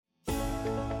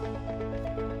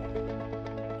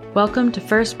Welcome to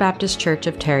First Baptist Church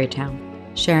of Tarrytown,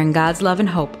 sharing God's love and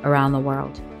hope around the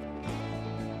world.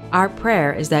 Our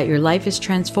prayer is that your life is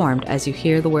transformed as you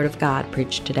hear the Word of God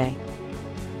preached today.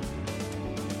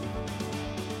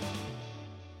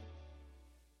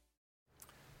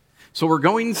 So we're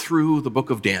going through the book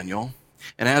of Daniel,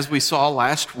 and as we saw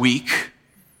last week,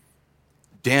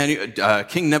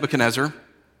 King Nebuchadnezzar,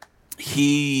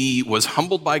 he was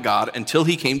humbled by God until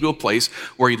he came to a place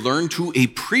where he learned to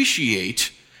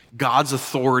appreciate God's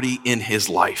authority in his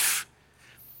life.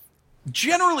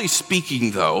 Generally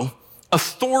speaking, though,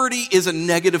 authority is a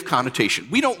negative connotation.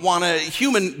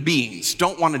 Human beings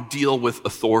don't want to deal with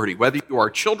authority. Whether you are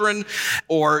children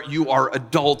or you are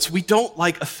adults, we don't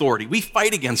like authority. We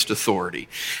fight against authority.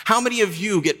 How many of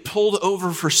you get pulled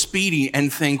over for speeding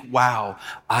and think, wow,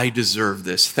 I deserve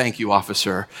this. Thank you,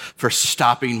 officer, for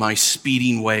stopping my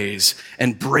speeding ways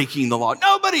and breaking the law.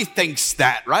 Nobody thinks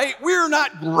that, right? We're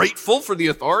not grateful for the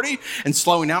authority and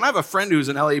slowing down. I have a friend who's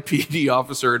an LAPD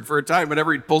officer, and for a time,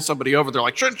 whenever he'd pull somebody over, they're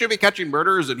like, shouldn't you be catching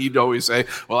murders? And he'd always say,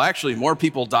 well, actually, more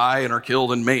people die and are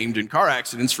killed and maimed in car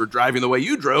accidents for driving the way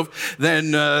you drove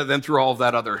than through all of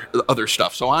that other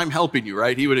stuff. So I'm helping you,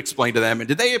 right? He would explain to them. And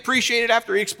did they appreciate it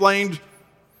after he explained?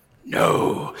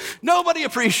 No, nobody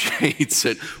appreciates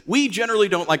it. We generally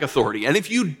don't like authority. And if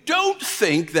you don't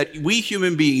think that we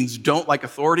human beings don't like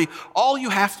authority, all you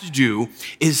have to do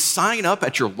is sign up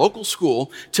at your local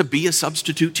school to be a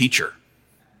substitute teacher.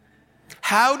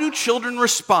 How do children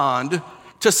respond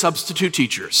to substitute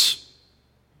teachers?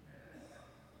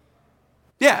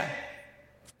 Yeah,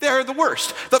 they're the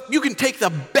worst. You can take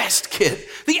the best kid,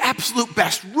 the absolute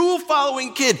best,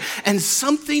 rule-following kid, and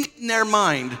something in their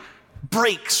mind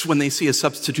breaks when they see a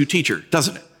substitute teacher,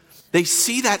 doesn't it? They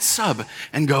see that sub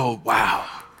and go, wow,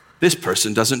 this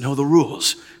person doesn't know the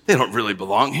rules. They don't really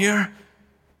belong here.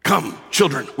 Come,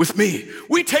 children, with me.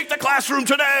 We take the classroom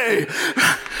today.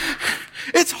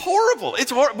 It's horrible.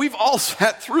 We've all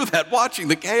sat through that, watching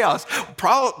the chaos.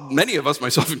 Probably many of us,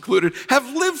 myself included, have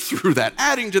lived through that,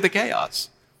 adding to the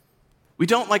chaos. We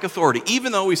don't like authority,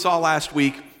 even though we saw last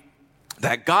week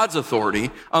that God's authority,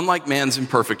 unlike man's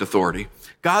imperfect authority,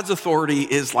 God's authority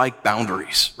is like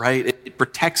boundaries, right? It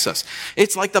protects us.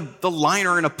 It's like the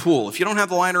liner in a pool. If you don't have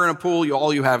the liner in a pool,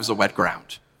 all you have is a wet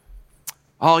ground.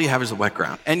 All you have is a wet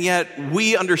ground. And yet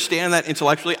we understand that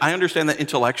intellectually. I understand that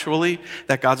intellectually,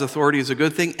 that God's authority is a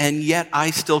good thing. And yet I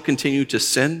still continue to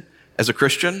sin as a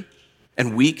Christian.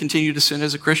 And we continue to sin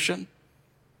as a Christian.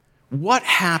 What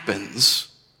happens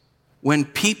when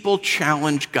people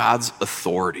challenge God's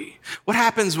authority? What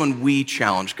happens when we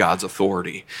challenge God's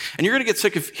authority? And you're going to get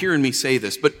sick of hearing me say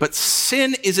this, but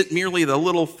sin isn't merely the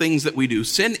little things that we do.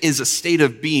 Sin is a state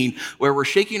of being where we're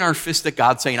shaking our fist at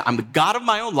God saying, I'm the God of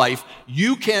my own life.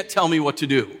 You can't tell me what to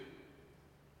do.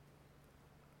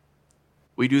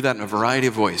 We do that in a variety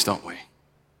of ways, don't we?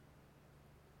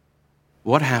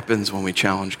 What happens when we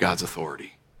challenge God's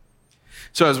authority?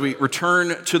 So as we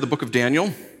return to the book of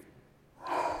Daniel,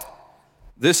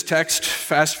 this text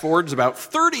fast forwards about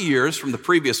 30 years from the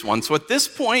previous one. So at this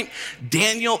point,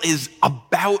 Daniel is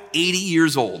about 80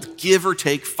 years old, give or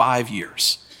take 5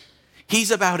 years.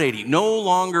 He's about 80. No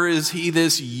longer is he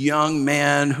this young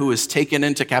man who is taken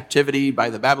into captivity by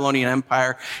the Babylonian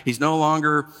Empire. He's no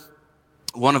longer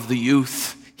one of the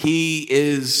youth. He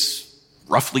is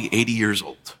roughly 80 years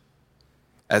old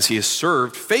as he has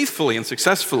served faithfully and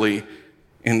successfully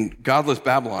in godless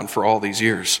Babylon for all these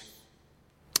years.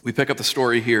 We pick up the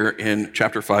story here in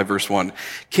chapter 5, verse 1.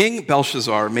 King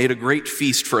Belshazzar made a great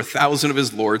feast for 1,000 of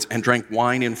his lords and drank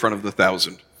wine in front of the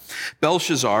 1,000.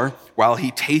 Belshazzar, while he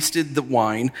tasted the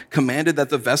wine, commanded that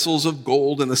the vessels of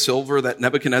gold and the silver that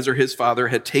Nebuchadnezzar his father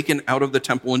had taken out of the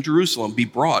temple in Jerusalem be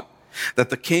brought, that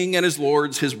the king and his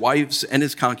lords, his wives, and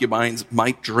his concubines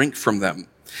might drink from them.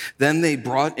 Then they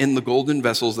brought in the golden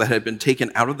vessels that had been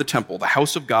taken out of the temple, the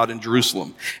house of God in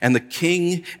Jerusalem. And the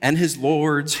king and his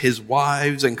lords, his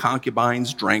wives and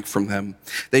concubines drank from them.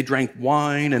 They drank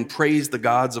wine and praised the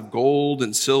gods of gold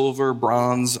and silver,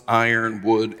 bronze, iron,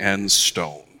 wood, and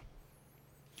stone.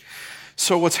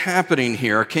 So what's happening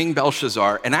here, King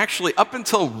Belshazzar, and actually up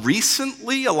until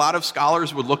recently, a lot of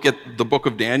scholars would look at the book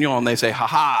of Daniel and they say,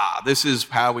 this is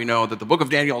how we know that the book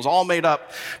of Daniel is all made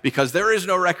up because there is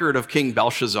no record of King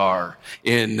Belshazzar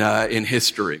in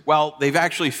history. Well, they've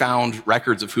actually found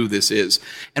records of who this is.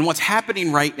 And what's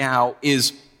happening right now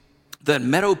is the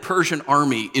Medo-Persian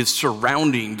army is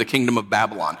surrounding the kingdom of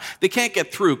Babylon. They can't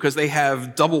get through because they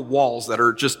have double walls that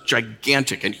are just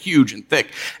gigantic and huge and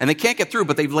thick. And they can't get through,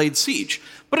 but they've laid siege.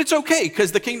 But it's okay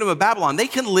because the kingdom of Babylon, they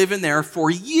can live in there for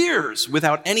years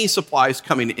without any supplies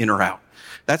coming in or out.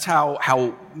 That's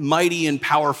how mighty and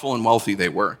powerful and wealthy they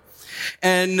were.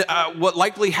 And what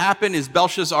likely happened is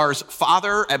Belshazzar's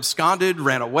father absconded,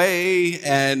 ran away,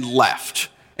 and left.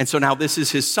 And so now this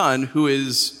is his son, who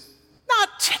is not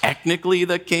technically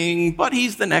the king, but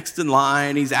he's the next in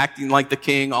line. He's acting like the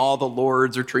king. All the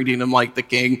lords are treating him like the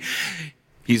king.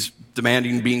 He's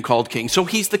demanding being called king. So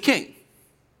he's the king.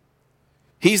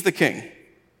 He's the king.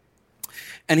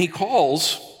 And he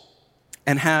calls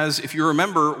and has, if you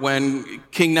remember, when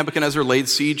King Nebuchadnezzar laid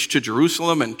siege to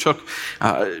Jerusalem and took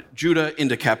Judah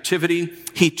into captivity,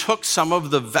 he took some of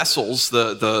the vessels,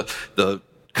 the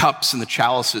cups and the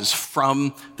chalices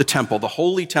from the temple, the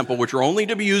holy temple, which are only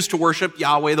to be used to worship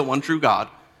Yahweh, the one true God.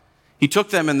 He took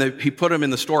them and he put them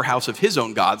in the storehouse of his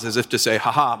own gods, as if to say,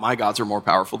 ha, my gods are more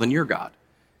powerful than your God.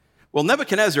 Well,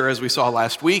 Nebuchadnezzar, as we saw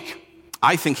last week,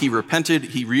 I think he repented.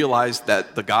 He realized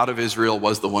that the God of Israel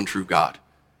was the one true God.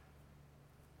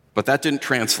 But that didn't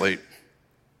translate,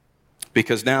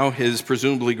 because now his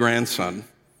presumably grandson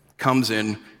comes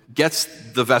in, gets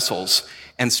the vessels,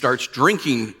 and starts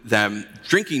drinking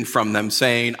from them,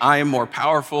 saying, I am more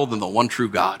powerful than the one true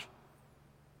God.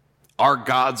 Our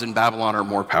gods in Babylon are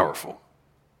more powerful.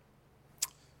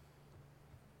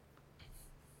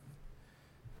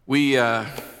 We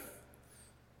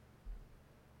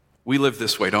live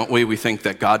this way, don't we? We think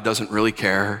that God doesn't really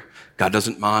care. God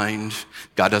doesn't mind.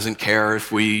 God doesn't care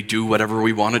if we do whatever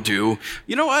we want to do.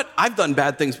 You know what? I've done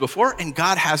bad things before, and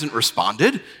God hasn't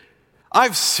responded.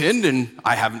 I've sinned, and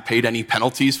I haven't paid any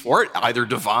penalties for it, either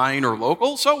divine or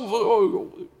local.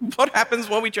 So what happens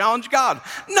when we challenge God?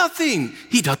 Nothing.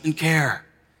 He doesn't care,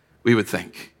 we would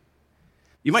think.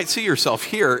 You might see yourself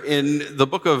here in the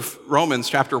book of Romans,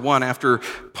 chapter 1, after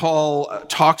Paul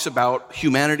talks about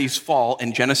humanity's fall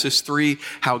in Genesis 3,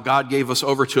 how God gave us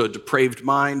over to a depraved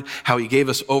mind, how he gave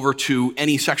us over to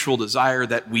any sexual desire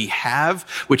that we have,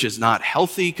 which is not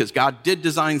healthy, because God did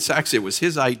design sex. It was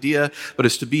his idea, but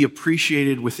it's to be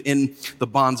appreciated within the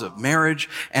bonds of marriage.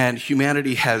 And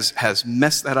humanity has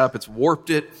messed that up. It's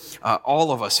warped it.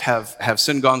 All of us have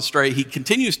sin gone astray. He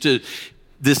continues to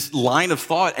this line of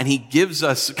thought, and he gives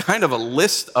us kind of a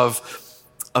list of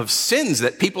sins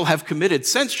that people have committed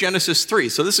since Genesis 3.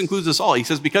 So this includes us all. He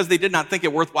says, because they did not think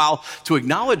it worthwhile to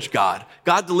acknowledge God,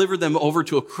 God delivered them over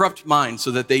to a corrupt mind so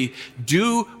that they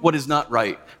do what is not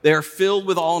right. They are filled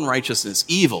with all unrighteousness,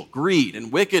 evil, greed,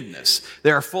 and wickedness. They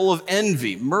are full of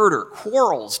envy, murder,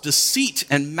 quarrels, deceit,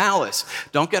 and malice.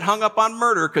 Don't get hung up on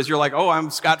murder because you're like, oh, I'm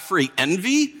scot-free.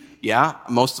 Envy? Yeah,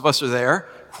 most of us are there.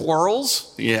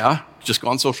 Quarrels? Yeah. Just go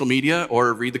on social media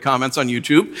or read the comments on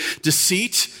YouTube.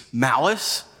 Deceit,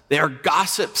 malice. They are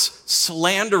gossips,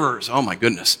 slanderers. Oh my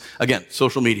goodness. Again,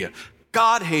 social media.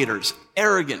 God haters,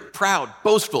 arrogant, proud,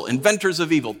 boastful, inventors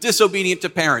of evil, disobedient to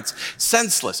parents,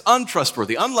 senseless,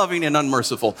 untrustworthy, unloving, and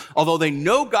unmerciful. Although they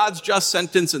know God's just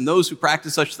sentence and those who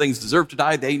practice such things deserve to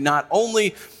die, they not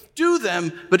only do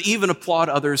them, but even applaud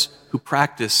others who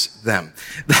practice them.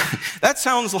 That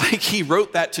sounds like he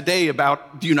wrote that today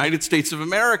about the United States of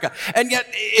America. And yet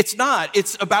it's not.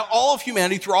 It's about all of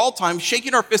humanity through all time,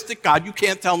 shaking our fist at God. You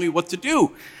can't tell me what to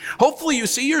do. Hopefully you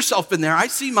see yourself in there. I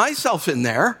see myself in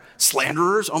there.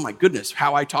 Slanderers. Oh my goodness,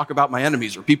 how I talk about my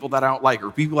enemies or people that I don't like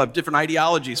or people who have different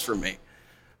ideologies from me.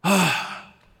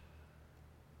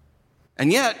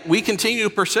 And yet we continue to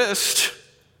persist.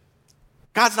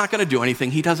 God's not going to do anything.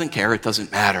 He doesn't care. It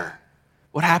doesn't matter.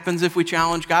 What happens if we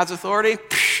challenge God's authority?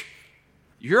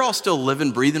 You're all still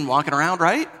living, breathing, walking around,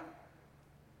 right?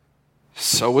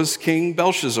 So was King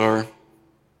Belshazzar.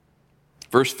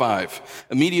 Verse 5,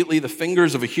 immediately the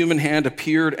fingers of a human hand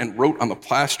appeared and wrote on the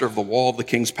plaster of the wall of the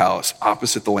king's palace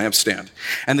opposite the lampstand.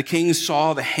 And the king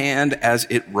saw the hand as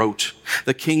it wrote.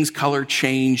 The king's color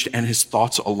changed and his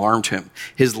thoughts alarmed him.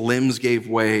 His limbs gave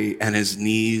way and his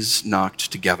knees knocked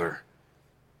together.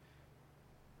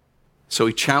 So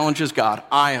he challenges God.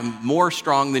 I am more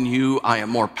strong than you. I am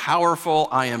more powerful.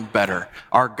 I am better.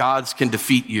 Our gods can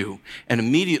defeat you. And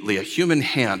immediately a human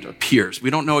hand appears. We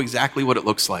don't know exactly what it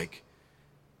looks like.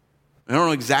 I don't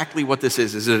know exactly what this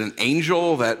is. Is it an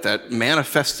angel that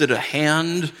manifested a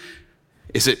hand?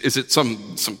 Is it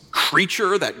some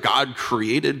creature that God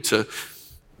created to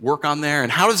work on there? And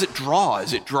how does it draw?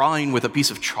 Is it drawing with a piece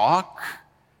of chalk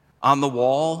on the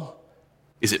wall?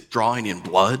 Is it drawing in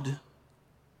blood?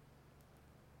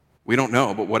 We don't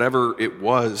know, but whatever it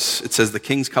was, it says the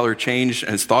king's color changed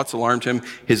and his thoughts alarmed him.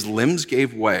 His limbs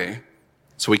gave way,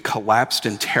 so he collapsed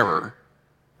in terror,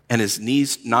 and his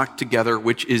knees knocked together,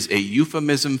 which is a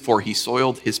euphemism for he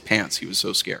soiled his pants. He was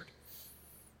so scared.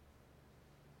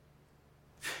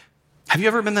 Have you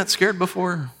ever been that scared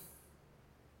before?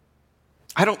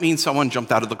 I don't mean someone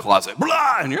jumped out of the closet,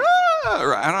 blah, and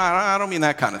I don't mean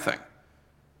that kind of thing.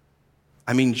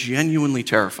 I mean genuinely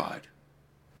terrified.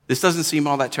 This doesn't seem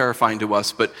all that terrifying to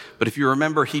us, but if you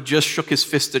remember, he just shook his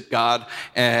fist at God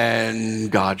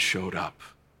and God showed up.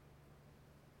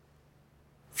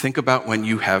 Think about when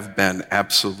you have been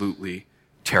absolutely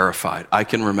terrified. I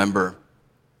can remember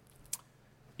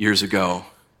years ago,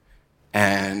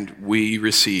 and we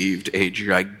received a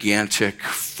gigantic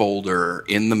folder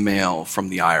in the mail from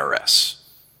the IRS.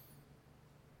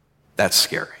 That's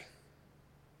scary.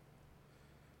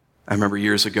 I remember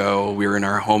years ago, we were in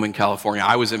our home in California.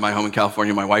 I was in my home in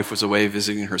California. My wife was away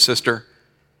visiting her sister.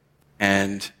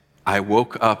 And I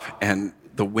woke up, and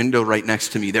the window right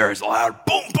next to me, there is a loud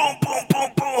boom, boom, boom,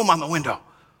 boom, boom on the window.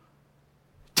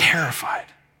 Terrified.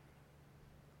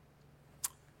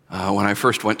 When I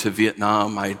first went to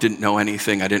Vietnam, I didn't know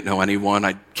anything. I didn't know anyone.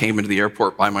 I came into the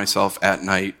airport by myself at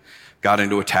night, got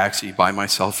into a taxi by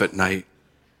myself at night,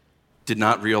 did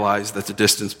not realize that the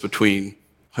distance between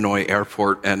Hanoi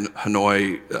Airport and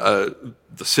Hanoi,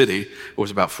 the city,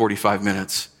 was about 45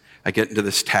 minutes. I get into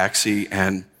this taxi,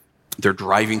 and their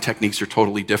driving techniques are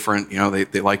totally different. You know,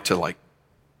 they like to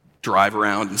drive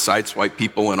around and sideswipe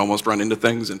people and almost run into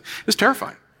things, and it was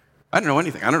terrifying. I don't know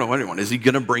anything. I don't know anyone. Is he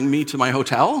going to bring me to my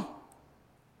hotel?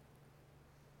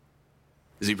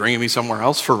 Is he bringing me somewhere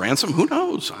else for ransom? Who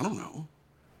knows? I don't know.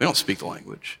 We don't speak the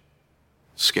language.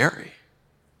 Scary.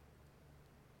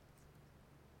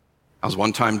 I was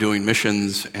one time doing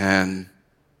missions and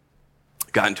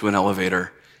got into an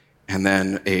elevator, and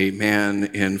then a man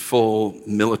in full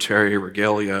military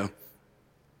regalia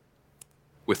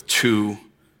with two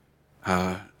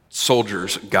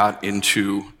soldiers got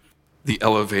into the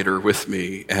elevator with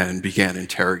me and began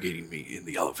interrogating me in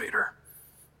the elevator.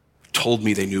 Told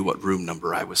me they knew what room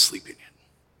number I was sleeping in.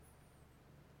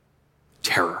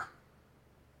 Terror.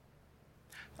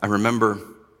 I remember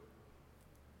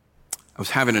I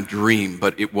was having a dream,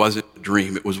 but it wasn't a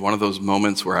dream. It was one of those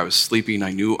moments where I was sleeping.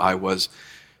 I knew I was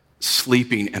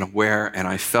sleeping and aware, and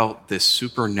I felt this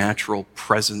supernatural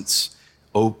presence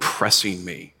oppressing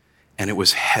me. And it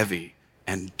was heavy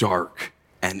and dark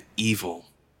and evil.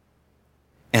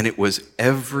 And it was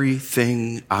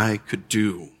everything I could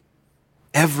do,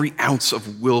 every ounce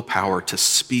of willpower to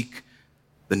speak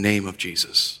the name of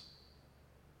Jesus.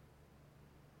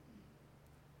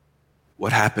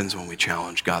 What happens when we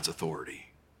challenge God's authority?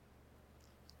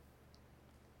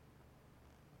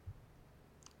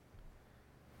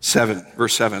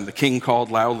 Verse 7, the king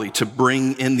called loudly to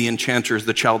bring in the enchanters,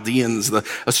 the Chaldeans, the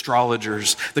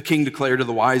astrologers. The king declared to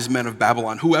the wise men of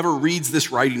Babylon, whoever reads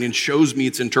this writing and shows me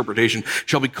its interpretation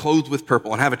shall be clothed with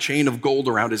purple and have a chain of gold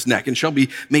around his neck and shall be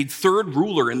made third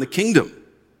ruler in the kingdom.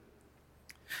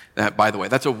 By the way,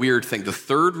 that's a weird thing. The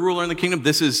third ruler in the kingdom,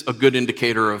 this is a good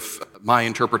indicator of my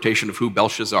interpretation of who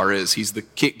Belshazzar is. He's the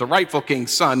king, the rightful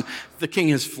king's son. The king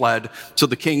has fled. So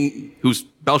the king, who's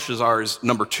Belshazzar, is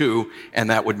number 2, and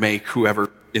that would make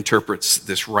whoever interprets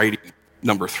this writing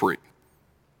number 3.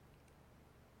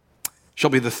 Shall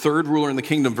be the third ruler in the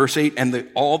kingdom. Verse 8, and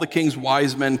all the king's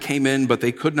wise men came in, but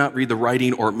they could not read the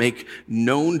writing or make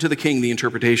known to the king the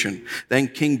interpretation. Then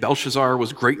King Belshazzar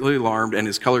was greatly alarmed, and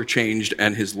his color changed,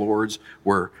 and his lords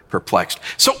were perplexed.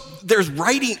 So there's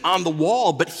writing on the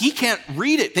wall, but he can't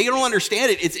read it. They don't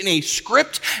understand it. It's in a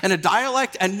script and a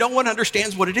dialect, and no one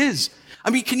understands what it is.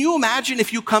 I mean, can you imagine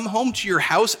if you come home to your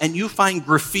house and you find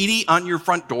graffiti on your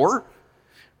front door?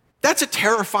 That's a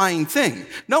terrifying thing.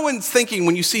 No one's thinking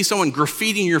when you see someone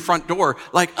graffitiing your front door,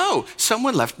 like, oh,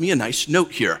 someone left me a nice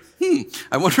note here.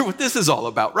 I wonder what this is all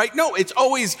about, right? No, it's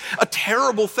always a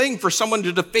terrible thing for someone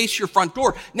to deface your front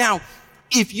door. Now,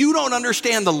 if you don't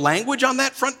understand the language on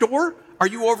that front door, are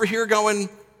you over here going,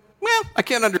 well, I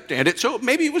can't understand it, so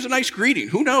maybe it was a nice greeting.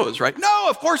 Who knows, right? No,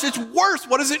 of course, it's worse.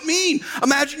 What does it mean?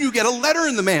 Imagine you get a letter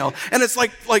in the mail, and it's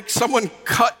like someone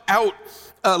cut out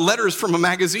letters from a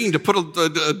magazine to put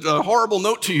a horrible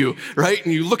note to you, right?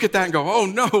 And you look at that and go, oh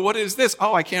no, what is this?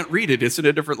 Oh, I can't read it. It's in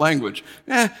a different language.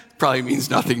 Probably means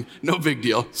nothing. No big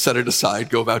deal. Set it aside.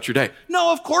 Go about your day.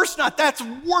 No, of course not. That's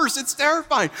worse. It's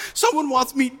terrifying. Someone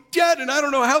wants me dead and I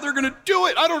don't know how they're going to do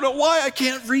it. I don't know why I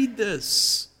can't read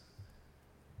this.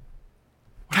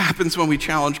 What happens when we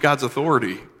challenge God's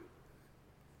authority?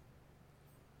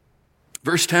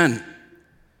 Verse 10.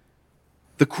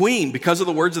 The queen, because of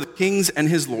the words of the kings and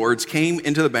his lords, came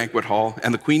into the banquet hall,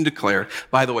 and the queen declared,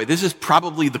 by the way, this is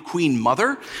probably the queen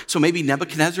mother, so maybe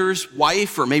Nebuchadnezzar's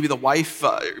wife, or maybe the wife,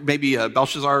 maybe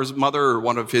Belshazzar's mother, or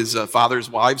one of his father's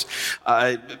wives.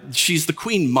 She's the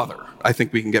queen mother, I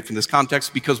think we can get from this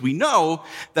context, because we know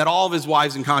that all of his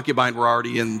wives and concubines were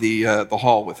already in the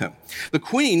hall with him. The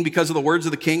queen, because of the words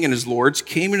of the king and his lords,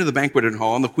 came into the banqueting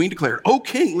hall, and the queen declared, O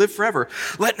king, live forever.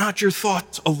 Let not your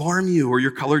thoughts alarm you or your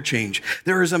color change.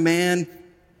 There is a man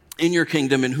in your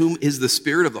kingdom, in whom is the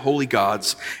spirit of the holy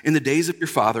gods, in the days of your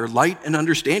father, light and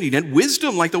understanding and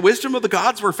wisdom, like the wisdom of the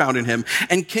gods were found in him.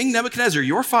 And King Nebuchadnezzar,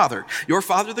 your father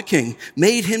the king,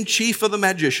 made him chief of the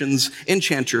magicians,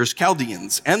 enchanters,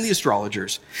 Chaldeans, and the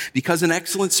astrologers, because an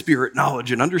excellent spirit,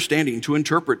 knowledge, and understanding to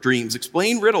interpret dreams,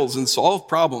 explain riddles, and solve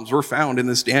problems were found in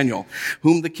this Daniel,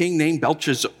 whom the king named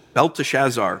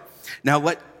Belteshazzar. Now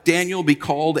let Daniel be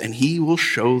called, and he will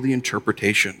show the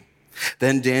interpretation.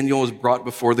 Then Daniel was brought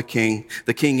before the king.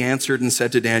 The king answered and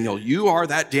said to Daniel, you are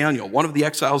that Daniel, one of the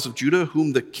exiles of Judah,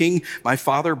 whom the king, my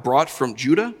father, brought from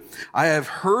Judah. I have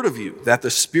heard of you, that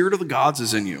the spirit of the gods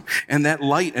is in you, and that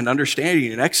light and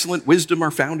understanding and excellent wisdom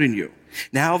are found in you.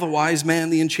 Now the wise man,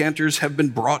 the enchanters, have been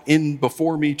brought in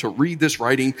before me to read this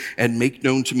writing and make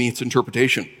known to me its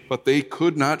interpretation. But they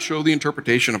could not show the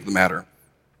interpretation of the matter.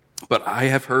 But I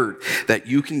have heard that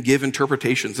you can give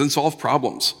interpretations and solve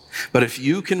problems. But if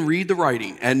you can read the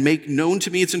writing and make known to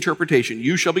me its interpretation,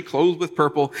 you shall be clothed with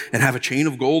purple and have a chain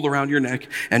of gold around your neck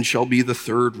and shall be the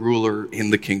third ruler in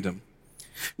the kingdom.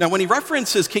 Now, when he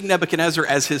references King Nebuchadnezzar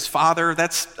as his father,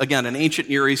 that's, again, an ancient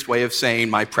Near East way of saying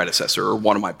my predecessor or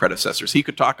one of my predecessors. He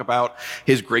could talk about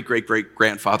his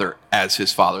great-great-great-grandfather as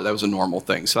his father. That was a normal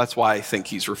thing. So that's why I think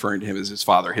he's referring to him as his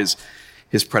father, his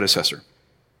predecessor.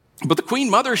 But the queen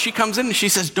mother, she comes in and she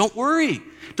says, don't worry.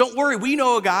 We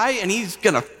know a guy and he's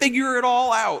going to figure it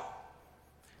all out.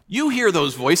 You hear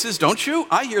those voices, don't you?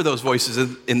 I hear those voices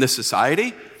in this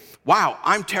society. Wow,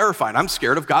 I'm terrified. I'm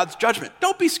scared of God's judgment.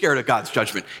 Don't be scared of God's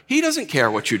judgment. He doesn't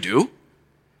care what you do.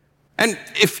 And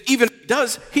if even he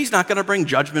does, he's not going to bring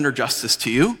judgment or justice to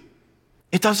you.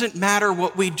 It doesn't matter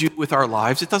what we do with our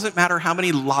lives. It doesn't matter how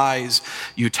many lies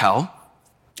you tell.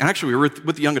 And actually, we were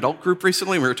with the young adult group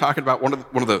recently, and we were talking about one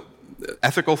of the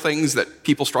ethical things that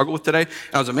people struggle with today.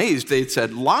 And I was amazed. They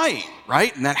said lying,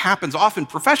 right? And that happens often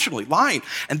professionally, lying.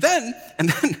 And then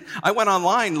I went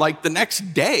online like the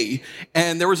next day,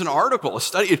 and there was an article, a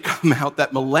study had come out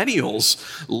that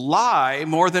millennials lie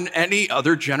more than any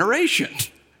other generation.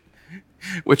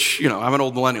 Which, I'm an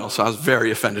old millennial, so I was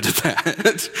very offended at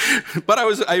that. But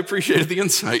I appreciated the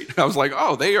insight. I was like,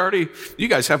 oh, you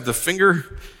guys have the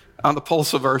finger on the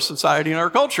pulse of our society and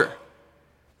our culture,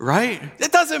 right?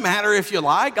 It doesn't matter if you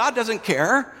lie. God doesn't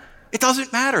care. It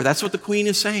doesn't matter. That's what the queen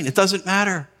is saying. It doesn't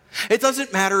matter. It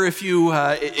doesn't matter if you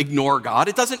ignore God.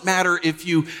 It doesn't matter if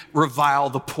you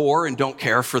revile the poor and don't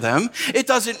care for them. It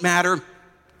doesn't matter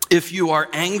if you are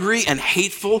angry and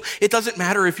hateful. It doesn't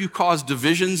matter if you cause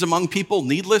divisions among people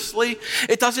needlessly.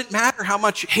 It doesn't matter how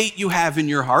much hate you have in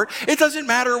your heart. It doesn't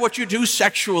matter what you do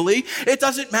sexually. It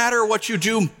doesn't matter what you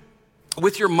do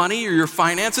with your money or your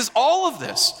finances, all of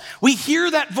this. We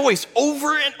hear that voice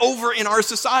over and over in our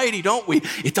society, don't we?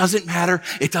 It doesn't matter.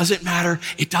 It doesn't matter.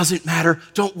 It doesn't matter.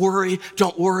 Don't worry.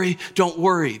 Don't worry. Don't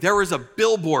worry. There was a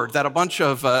billboard that a bunch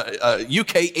of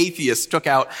UK atheists took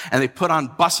out and they put on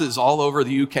buses all over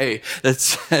the UK that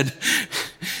said,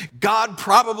 God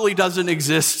probably doesn't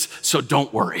exist, so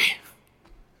don't worry.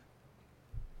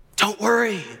 Don't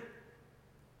worry.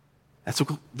 That's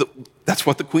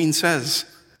what the queen says.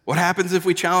 What happens if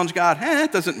we challenge God?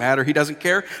 It doesn't matter. He doesn't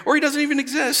care, or he doesn't even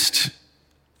exist.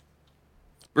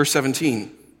 Verse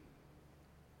 17.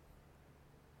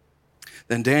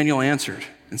 Then Daniel answered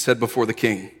and said before the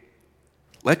king,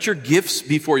 let your gifts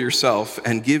be for yourself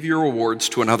and give your rewards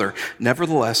to another.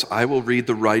 Nevertheless, I will read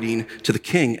the writing to the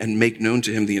king and make known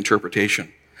to him the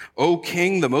interpretation. O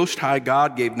king, the Most High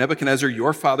God gave Nebuchadnezzar,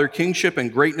 your father, kingship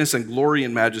and greatness and glory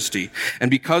and majesty.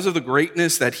 And because of the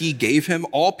greatness that he gave him,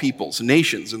 all peoples,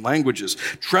 nations, and languages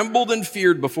trembled and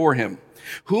feared before him.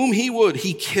 Whom he would,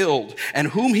 he killed, and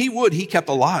whom he would, he kept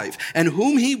alive, and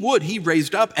whom he would, he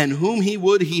raised up, and whom he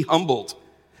would, he humbled.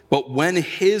 But when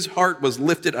his heart was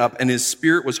lifted up and his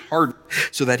spirit was hardened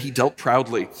so that he dealt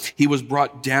proudly, he was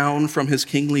brought down from his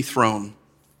kingly throne,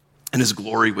 and his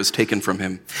glory was taken from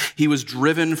him. He was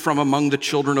driven from among the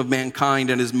children of mankind,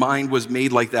 and his mind was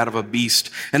made like that of a beast,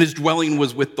 and his dwelling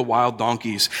was with the wild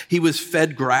donkeys. He was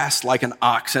fed grass like an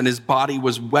ox, and his body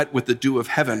was wet with the dew of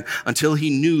heaven, until he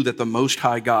knew that the Most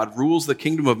High God rules the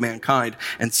kingdom of mankind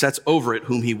and sets over it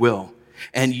whom he will.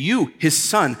 And you, his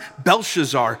son,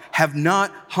 Belshazzar, have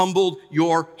not humbled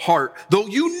your heart, though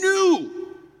you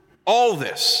knew all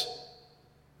this.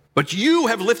 But you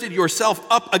have lifted yourself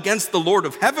up against the Lord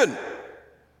of heaven.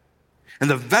 And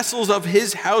the vessels of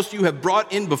his house you have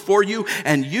brought in before you,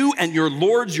 and you and your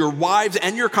lords, your wives,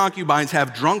 and your concubines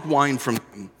have drunk wine from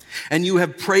them. And you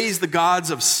have praised the gods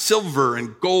of silver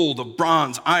and gold, of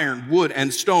bronze, iron, wood,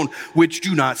 and stone, which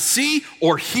do not see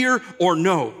or hear or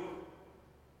know.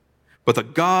 But the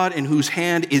God in whose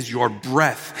hand is your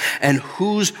breath, and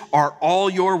whose are all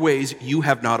your ways, you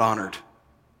have not honored.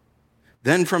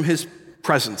 Then from his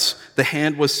presence, the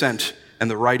hand was sent and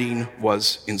the writing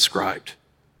was inscribed.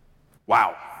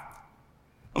 Wow.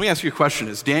 Let me ask you a question.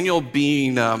 Is Daniel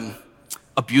being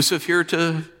abusive here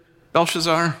to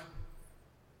Belshazzar?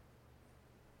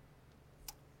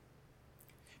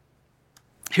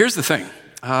 Here's the thing.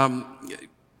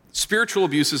 Spiritual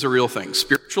abuse is a real thing.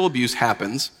 Spiritual abuse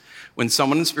happens when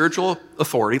someone in spiritual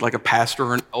authority, like a pastor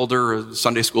or an elder or a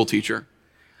Sunday school teacher,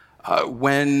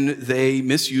 when they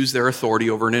misuse their authority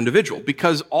over an individual,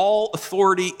 because all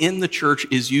authority in the church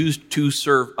is used to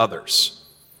serve others.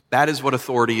 That is what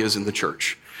authority is in the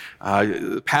church.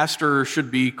 The pastor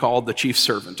should be called the chief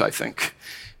servant, I think.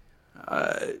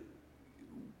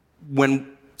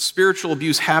 When spiritual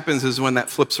abuse happens is when that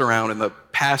flips around and the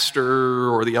pastor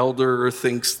or the elder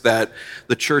thinks that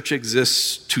the church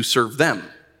exists to serve them.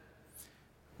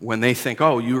 When they think,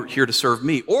 oh, you're here to serve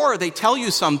me. Or they tell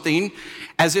you something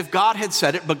as if God had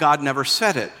said it, but God never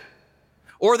said it.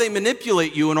 Or they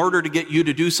manipulate you in order to get you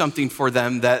to do something for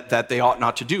them that they ought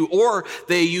not to do. Or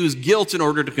they use guilt in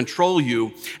order to control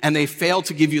you, and they fail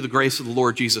to give you the grace of the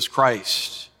Lord Jesus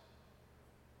Christ.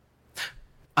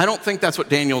 I don't think that's what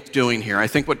Daniel's doing here. I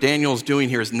think what Daniel's doing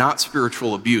here is not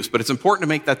spiritual abuse, but it's important to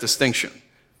make that distinction.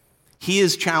 He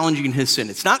is challenging his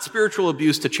sin. It's not spiritual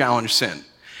abuse to challenge sin.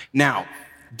 Now,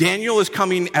 Daniel is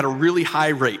coming at a really high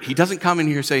rate. He doesn't come in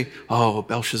here and say, oh,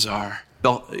 Belshazzar,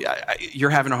 you're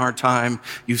having a hard time.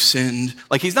 You've sinned.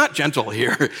 Like, he's not gentle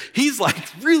here. He's like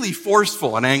really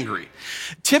forceful and angry.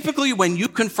 Typically, when you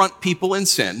confront people in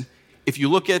sin, if you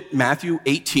look at Matthew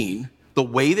 18, the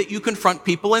way that you confront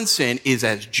people in sin is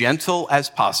as gentle as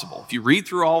possible. If you read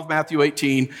through all of Matthew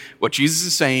 18, what Jesus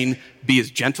is saying, be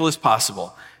as gentle as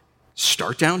possible.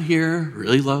 Start down here,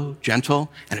 really low,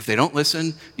 gentle, and if they don't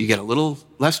listen, you get a little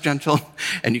less gentle,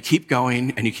 and you keep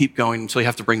going until you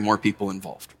have to bring more people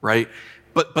involved, right?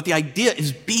 But the idea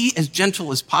is be as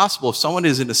gentle as possible. If someone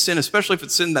is in a sin, especially if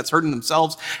it's sin that's hurting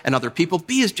themselves and other people,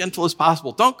 be as gentle as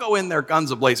possible. Don't go in there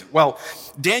guns a-blazing. Well,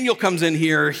 Daniel comes in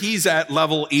here, he's at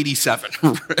level 87,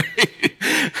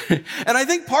 right? And I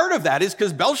think part of that is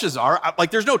because Belshazzar,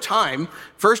 like there's no time,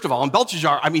 first of all, and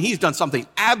Belshazzar, I mean, he's done something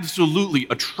absolutely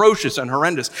atrocious and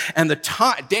horrendous. And the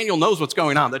time, Daniel knows what's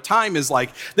going on. The time is like,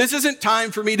 this isn't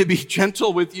time for me to be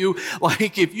gentle with you.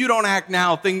 Like, if you don't act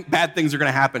now, bad things are going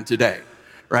to happen today.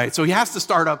 Right? So he has to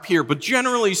start up here. But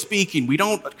generally speaking, we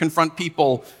don't confront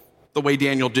people the way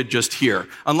Daniel did just here,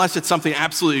 unless it's something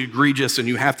absolutely egregious and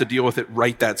you have to deal with it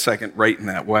right that second, right in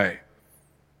that way.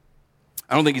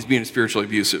 I don't think he's being spiritually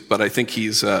abusive, but I think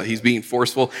he's being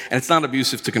forceful, and it's not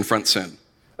abusive to confront sin,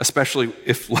 especially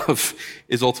if love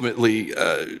is ultimately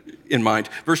in mind.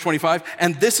 Verse 25,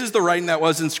 and this is the writing that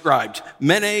was inscribed,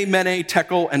 Mene, Mene,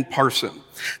 Tekel, and Parsin.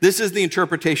 This is the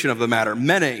interpretation of the matter.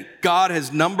 Mene, God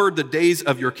has numbered the days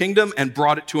of your kingdom and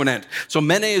brought it to an end. So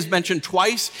Mene is mentioned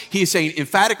twice. He is saying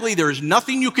emphatically, there is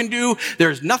nothing you can do.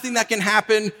 There is nothing that can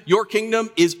happen. Your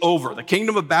kingdom is over. The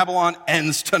kingdom of Babylon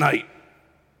ends tonight.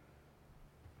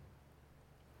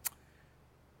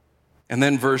 And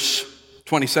then verse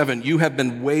 27, you have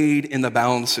been weighed in the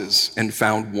balances and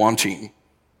found wanting.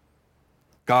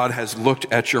 God has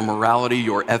looked at your morality,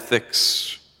 your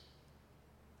ethics,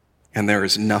 and there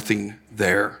is nothing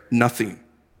there, nothing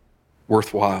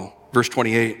worthwhile. Verse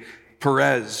 28,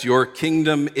 Perez, your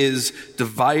kingdom is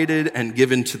divided and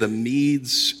given to the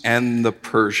Medes and the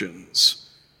Persians.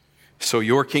 So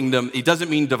your kingdom, it doesn't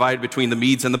mean divided between the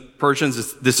Medes and the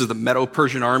Persians. This is the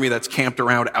Medo-Persian army that's camped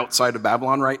around outside of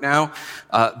Babylon right now.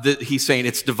 He's saying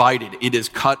it's divided. It is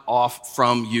cut off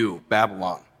from you,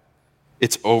 Babylon.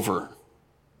 It's over.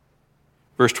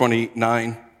 Verse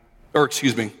 29,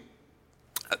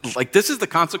 like this is the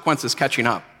consequences catching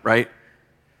up, right?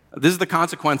 This is the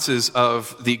consequences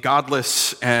of the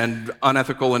godless and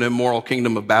unethical and immoral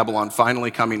kingdom of Babylon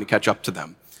finally coming to catch up to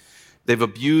them. They've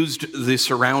abused the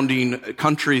surrounding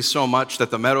countries so much that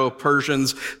the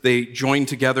Medo-Persians, they join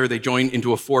together, they join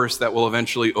into a force that will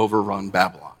eventually overrun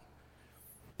Babylon.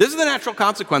 This is the natural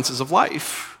consequences of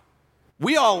life.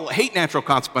 We all hate natural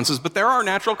consequences, but there are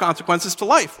natural consequences to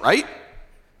life, right?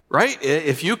 Right?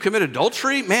 If you commit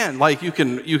adultery, man, like you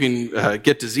can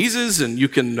get diseases, and you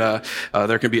can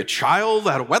there can be a child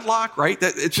out of wedlock, right?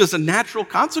 It's just a natural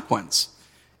consequence.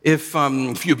 If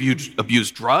you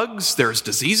abuse drugs, there's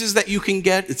diseases that you can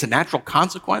get. It's a natural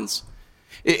consequence.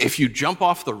 If you jump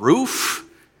off the roof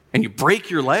and you break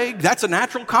your leg, that's a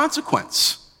natural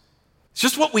consequence. It's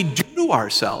just what we do to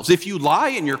ourselves. If you lie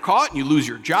and you're caught and you lose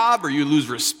your job, or you lose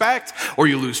respect, or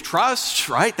you lose trust,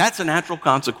 right? That's a natural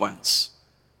consequence.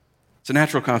 It's a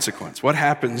natural consequence. What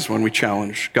happens when we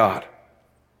challenge God?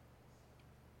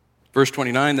 Verse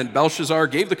 29, then Belshazzar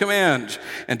gave the command,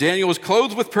 and Daniel was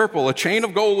clothed with purple. A chain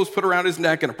of gold was put around his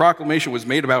neck, and a proclamation was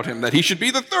made about him that he should be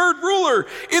the third ruler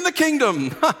in the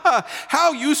kingdom.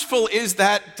 How useful is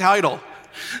that title?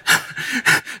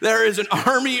 There is an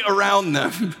army around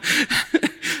them.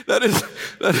 That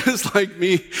is like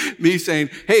me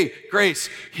saying, hey, Grace,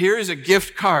 here's a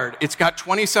gift card. It's got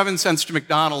 27 cents to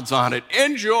McDonald's on it.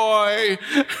 Enjoy.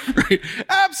 Right?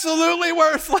 Absolutely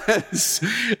worthless.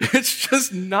 It's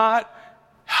just not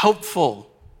helpful.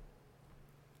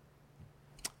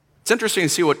 It's interesting to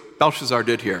see what Belshazzar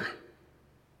did here.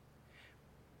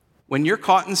 When you're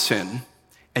caught in sin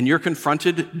and you're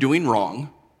confronted doing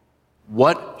wrong,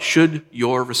 what should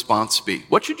your response be?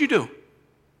 What should you do?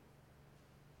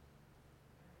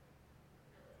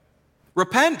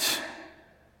 Repent.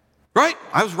 Right?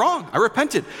 I was wrong. I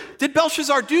repented. Did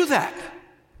Belshazzar do that?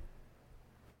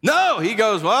 No. He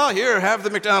goes, well, here, have the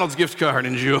McDonald's gift card.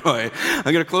 Enjoy. I'm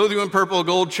going to clothe you in purple,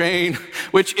 gold chain,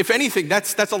 which, if anything,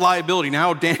 that's a liability.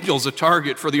 Now Daniel's a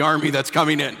target for the army that's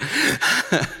coming in.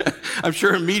 I'm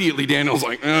sure immediately Daniel's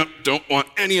like, don't want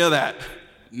any of that.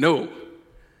 No.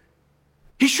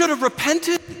 He should have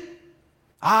repented.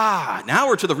 Now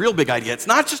we're to the real big idea. It's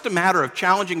not just a matter of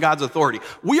challenging God's authority.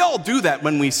 We all do that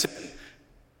when we sin.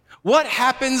 What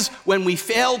happens when we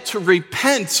fail to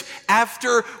repent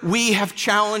after we have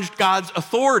challenged God's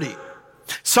authority?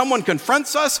 Someone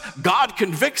confronts us, God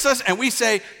convicts us, and we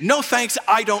say, no thanks,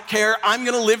 I don't care. I'm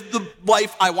going to live the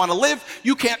life I want to live.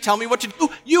 You can't tell me what to do.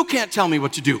 You can't tell me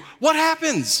what to do. What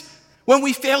happens when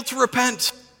we fail to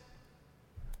repent?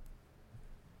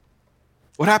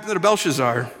 What happened to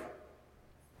Belshazzar?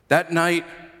 That night,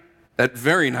 that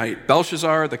very night,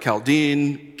 Belshazzar, the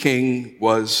Chaldean king,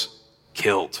 was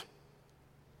killed.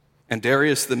 And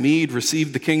Darius the Mede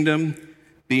received the kingdom,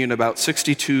 being about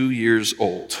 62 years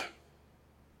old.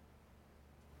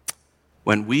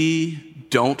 When we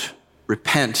don't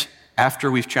repent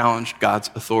after we've challenged God's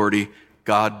authority,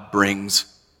 God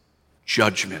brings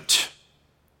judgment.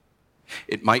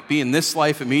 It might be in this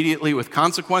life immediately with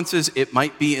consequences. It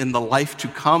might be in the life to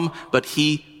come, but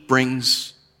he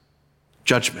brings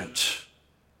judgment.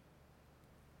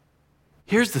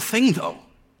 Here's the thing, though.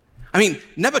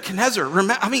 Nebuchadnezzar,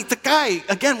 the guy,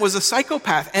 again, was a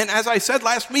psychopath. And as I said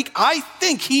last week, I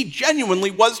think he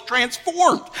genuinely was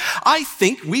transformed. I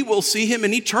think we will see him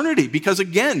in eternity because,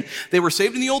 again, they were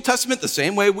saved in the Old Testament the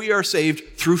same way we are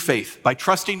saved through faith, by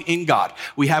trusting in God.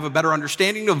 We have a better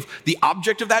understanding of the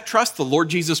object of that trust, the Lord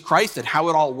Jesus Christ, and how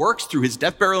it all works through his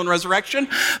death, burial, and resurrection.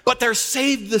 But they're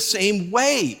saved the same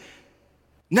way.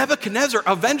 Nebuchadnezzar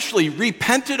eventually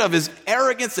repented of his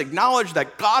arrogance, acknowledged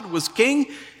that God was king,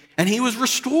 and he was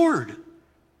restored.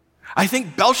 I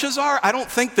think Belshazzar, I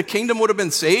don't think the kingdom would have been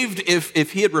saved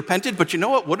if he had repented, but you know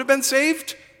what would have been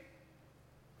saved?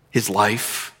 His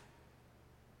life.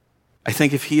 I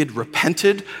think if he had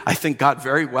repented, I think God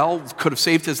very well could have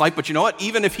saved his life, but you know what?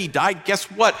 Even if he died, guess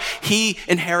what? He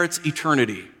inherits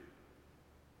eternity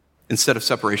instead of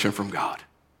separation from God.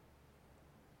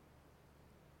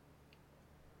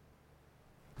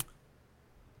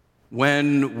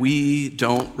 When we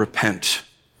don't repent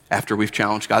after we've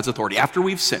challenged God's authority, after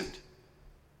we've sinned,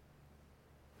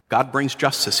 God brings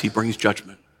justice, he brings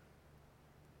judgment.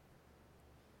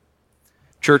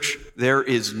 Church, there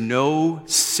is no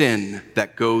sin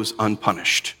that goes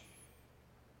unpunished.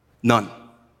 None.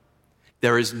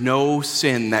 There is no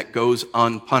sin that goes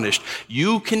unpunished.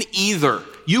 You can either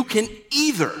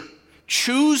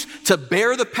choose to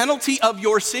bear the penalty of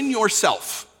your sin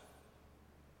yourself,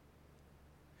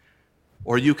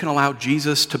 or you can allow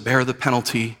Jesus to bear the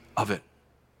penalty of it.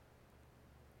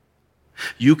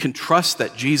 You can trust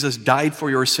that Jesus died for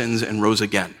your sins and rose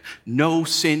again. No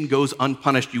sin goes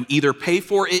unpunished. You either pay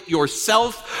for it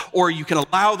yourself or you can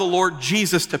allow the Lord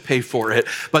Jesus to pay for it.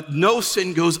 But no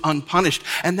sin goes unpunished.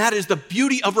 And that is the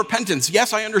beauty of repentance.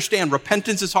 Yes, I understand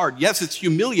repentance is hard. Yes, it's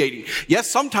humiliating. Yes,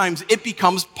 sometimes it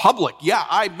becomes public. Yeah,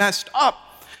 I messed up.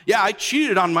 Yeah, I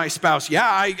cheated on my spouse. Yeah,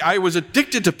 I was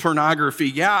addicted to pornography.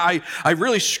 Yeah, I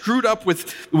really screwed up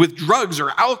with drugs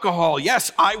or alcohol.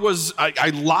 Yes,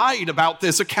 I lied about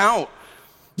this account.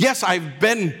 Yes, I've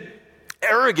been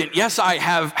arrogant. Yes, I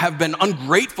have been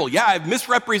ungrateful. Yeah, I've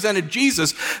misrepresented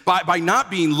Jesus by not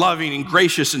being loving and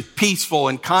gracious and peaceful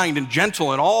and kind and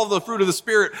gentle and all the fruit of the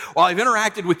Spirit while I've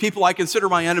interacted with people I consider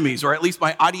my enemies or at least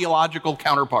my ideological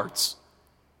counterparts.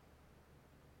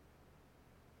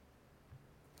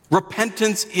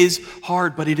 Repentance is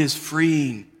hard, but it is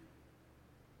freeing.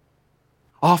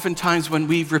 Oftentimes when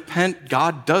we repent,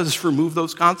 God does remove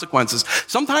those consequences.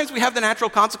 Sometimes we have the natural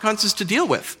consequences to deal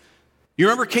with. You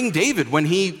remember King David when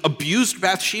he abused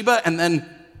Bathsheba and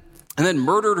then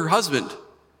murdered her husband.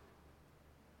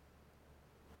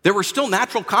 There were still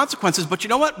natural consequences, but you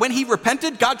know what? When he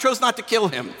repented, God chose not to kill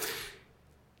him.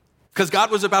 Because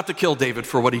God was about to kill David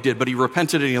for what he did, but he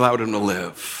repented and he allowed him to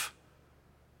live.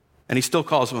 And he still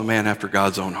calls him a man after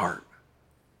God's own heart.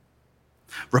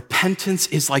 Repentance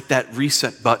is like that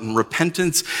reset button.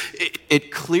 Repentance,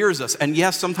 it clears us. And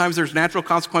yes, sometimes there's natural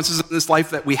consequences in this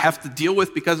life that we have to deal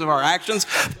with because of our actions.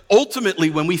 Ultimately,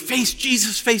 when we face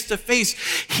Jesus face to face,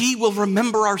 he will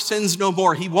remember our sins no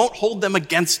more. He won't hold them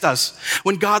against us.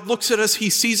 When God looks at us, he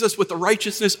sees us with the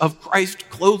righteousness of Christ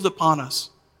clothed upon us.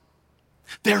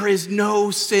 There is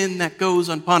no sin that goes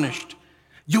unpunished.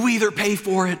 You either pay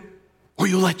for it or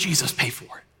you let Jesus pay for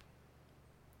it.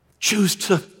 Choose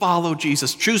to follow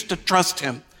Jesus. Choose to trust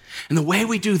him. And the way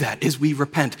we do that is we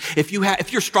repent. If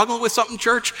you're struggling with something,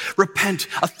 church, repent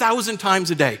 1,000 times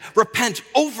a day. Repent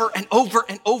over and over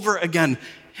and over again.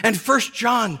 And 1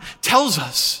 John tells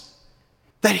us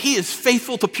that he is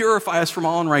faithful to purify us from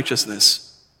all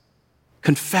unrighteousness.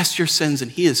 Confess your sins,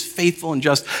 and he is faithful and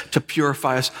just to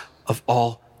purify us of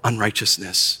all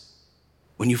unrighteousness.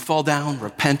 When you fall down,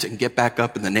 repent and get back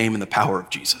up in the name and the power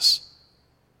of Jesus.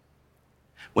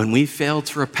 When we fail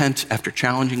to repent after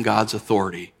challenging God's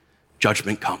authority,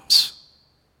 judgment comes.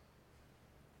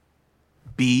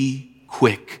 Be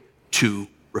quick to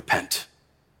repent.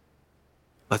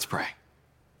 Let's pray.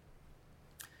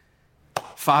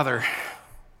 Father,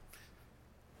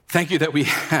 thank you that we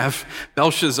have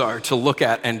Belshazzar to look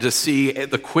at and to see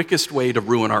the quickest way to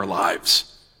ruin our lives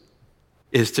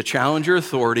is to challenge your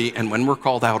authority, and when we're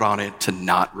called out on it, to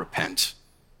not repent.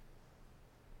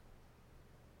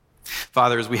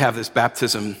 Father, as we have this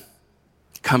baptism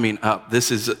coming up,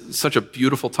 this is such a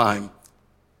beautiful time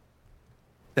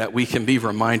that we can be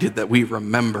reminded, that we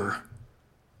remember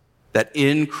that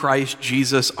in Christ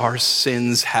Jesus our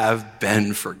sins have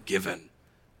been forgiven.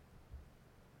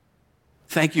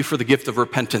 Thank you for the gift of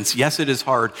repentance. Yes, it is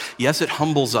hard. Yes, it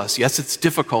humbles us. Yes, it's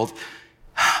difficult,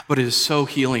 but it is so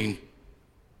healing.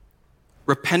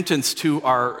 Repentance to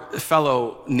our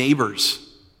fellow neighbors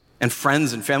and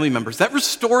friends and family members, that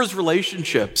restores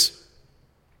relationships.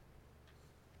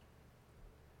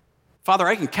 Father,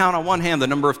 I can count on one hand the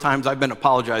number of times I've been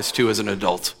apologized to as an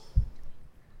adult.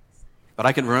 But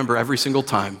I can remember every single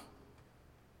time.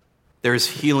 There's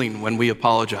healing when we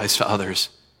apologize to others.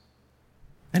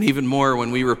 And even more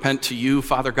when we repent to you,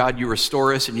 Father God, you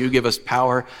restore us and you give us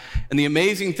power. And the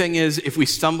amazing thing is, if we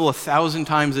stumble 1,000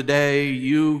 times a day,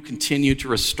 you continue to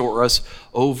restore us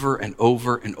over and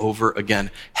over and over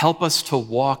again. Help us to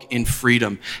walk in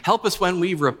freedom. Help us when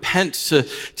we repent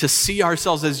to see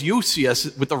ourselves as you see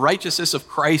us, with the righteousness of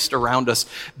Christ around us,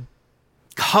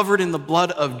 covered in the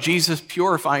blood of Jesus,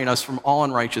 purifying us from all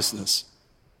unrighteousness.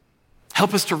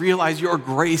 Help us to realize your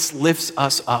grace lifts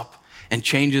us up and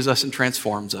changes us and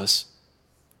transforms us.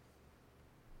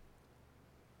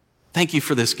 Thank you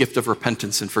for this gift of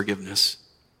repentance and forgiveness.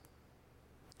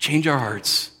 Change our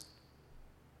hearts.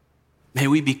 May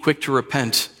we be quick to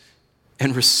repent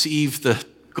and receive the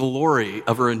glory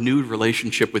of a renewed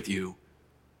relationship with you.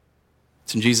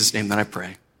 It's in Jesus' name that I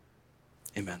pray.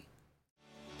 Amen.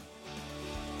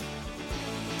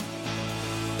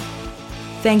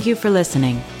 Thank you for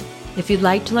listening. If you'd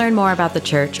like to learn more about the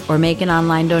church or make an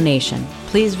online donation,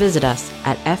 please visit us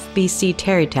at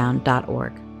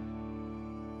fbcterrytown.org.